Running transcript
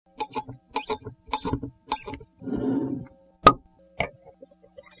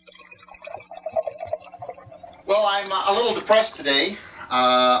I'm a little depressed today.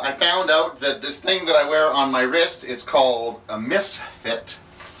 I found out that this thing that I wear on my wrist, it's called a misfit,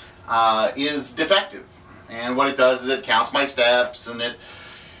 is defective. And what it does is it counts my steps, and it,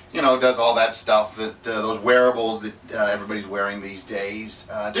 you know, does all that stuff that those wearables that everybody's wearing these days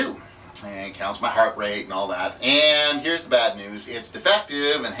do. And it counts my heart rate and all that. And here's the bad news. It's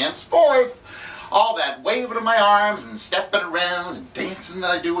defective, and henceforth, all that waving of my arms and stepping around and dancing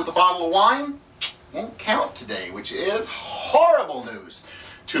that I do with a bottle of wine won't count today, which is horrible news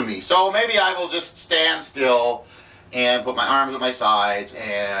to me. So maybe I will just stand still and put my arms at my sides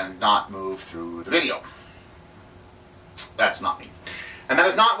and not move through the video. That's not me. And that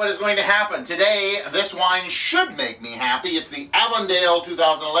is not what is going to happen. Today, this wine should make me happy. It's the Avondale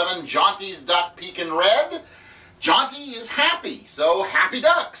 2011 Jonty's Duck Pekin Red. Jonty is happy, so happy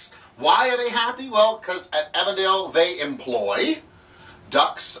ducks. Why are they happy? Well, because at Avondale they employ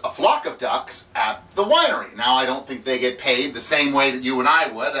ducks, a flock of ducks, at the winery. Now, I don't think they get paid the same way that you and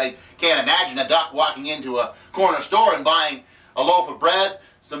I would. I can't imagine a duck walking into a corner store and buying a loaf of bread,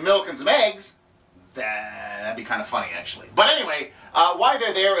 some milk, and some eggs. That'd be kind of funny, actually. But anyway, why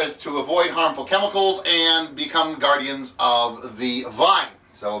they're there is to avoid harmful chemicals and become guardians of the vine.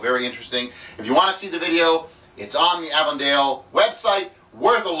 So, very interesting. If you want to see the video, it's on the Avondale website.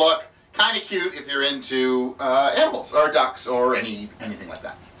 Worth a look. Kind of cute if you're into animals or ducks or anything like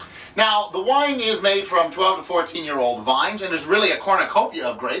that. Now, the wine is made from 12 to 14-year-old vines and is really a cornucopia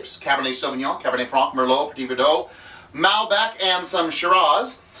of grapes: Cabernet Sauvignon, Cabernet Franc, Merlot, Petit Verdot, Malbec, and some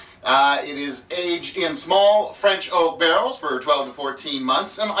Shiraz. It is aged in small French oak barrels for 12 to 14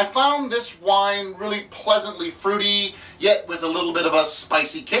 months, and I found this wine really pleasantly fruity, yet with a little bit of a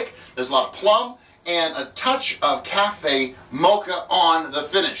spicy kick. There's a lot of plum and a touch of cafe mocha on the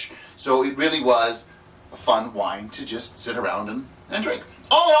finish. So it really was a fun wine to just sit around and drink.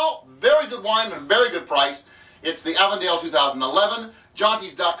 All in all, very good wine at a very good price. It's the Avondale 2011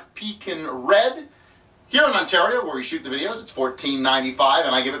 Jonty's Duck Pekin Red. Here in Ontario, where we shoot the videos, it's $14.95,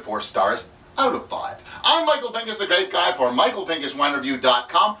 and I give it 4 stars out of 5. I'm Michael Pinkus, the Grape Guy, for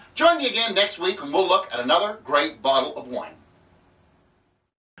MichaelPinkusWineReview.com. Join me again next week, and we'll look at another great bottle of wine.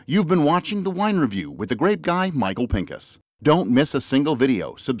 You've been watching The Wine Review with the Grape Guy, Michael Pinkus. Don't miss a single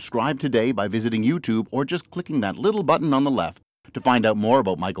video. Subscribe today by visiting YouTube or just clicking that little button on the left. To find out more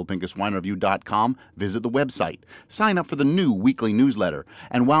about MichaelPinkusWineReview.com, visit the website. Sign up for the new weekly newsletter.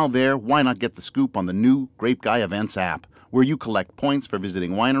 And while there, why not get the scoop on the new Grape Guy Events app, where you collect points for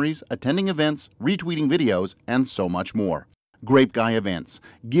visiting wineries, attending events, retweeting videos, and so much more. Grape Guy Events,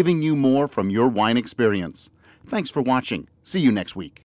 giving you more from your wine experience. Thanks for watching. See you next week.